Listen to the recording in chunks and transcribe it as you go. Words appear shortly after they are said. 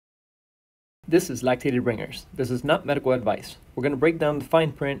This is Lactated Ringers. This is not medical advice. We're going to break down the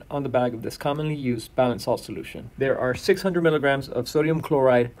fine print on the bag of this commonly used balanced salt solution. There are 600 milligrams of sodium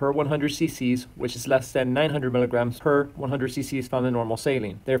chloride per 100 cc's, which is less than 900 milligrams per 100 cc's found in normal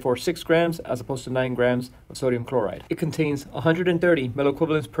saline. Therefore 6 grams as opposed to 9 grams of sodium chloride. It contains 130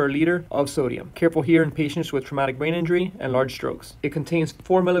 milliequivalents per liter of sodium. Careful here in patients with traumatic brain injury and large strokes. It contains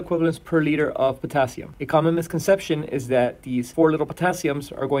 4 milliequivalents per liter of potassium. A common misconception is that these 4 little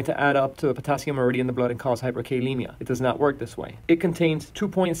potassiums are going to add up to the potassium already in the blood and cause hyperkalemia. It does not work this way. It contains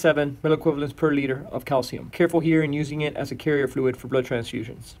 2.7 milliequivalents per liter of calcium. Careful here in using it as a carrier fluid for blood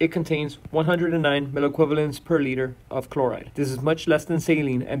transfusions. It contains 109 milliequivalents per liter of chloride. This is much less than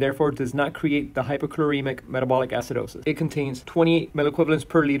saline and therefore does not create the hypochloremic metabolic acidosis. It contains 28 milliequivalents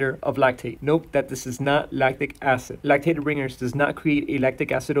per liter of lactate. Note that this is not lactic acid. Lactated Ringers does not create a lactic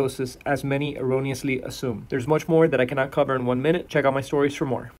acidosis as many erroneously assume. There's much more that I cannot cover in 1 minute. Check out my stories for more.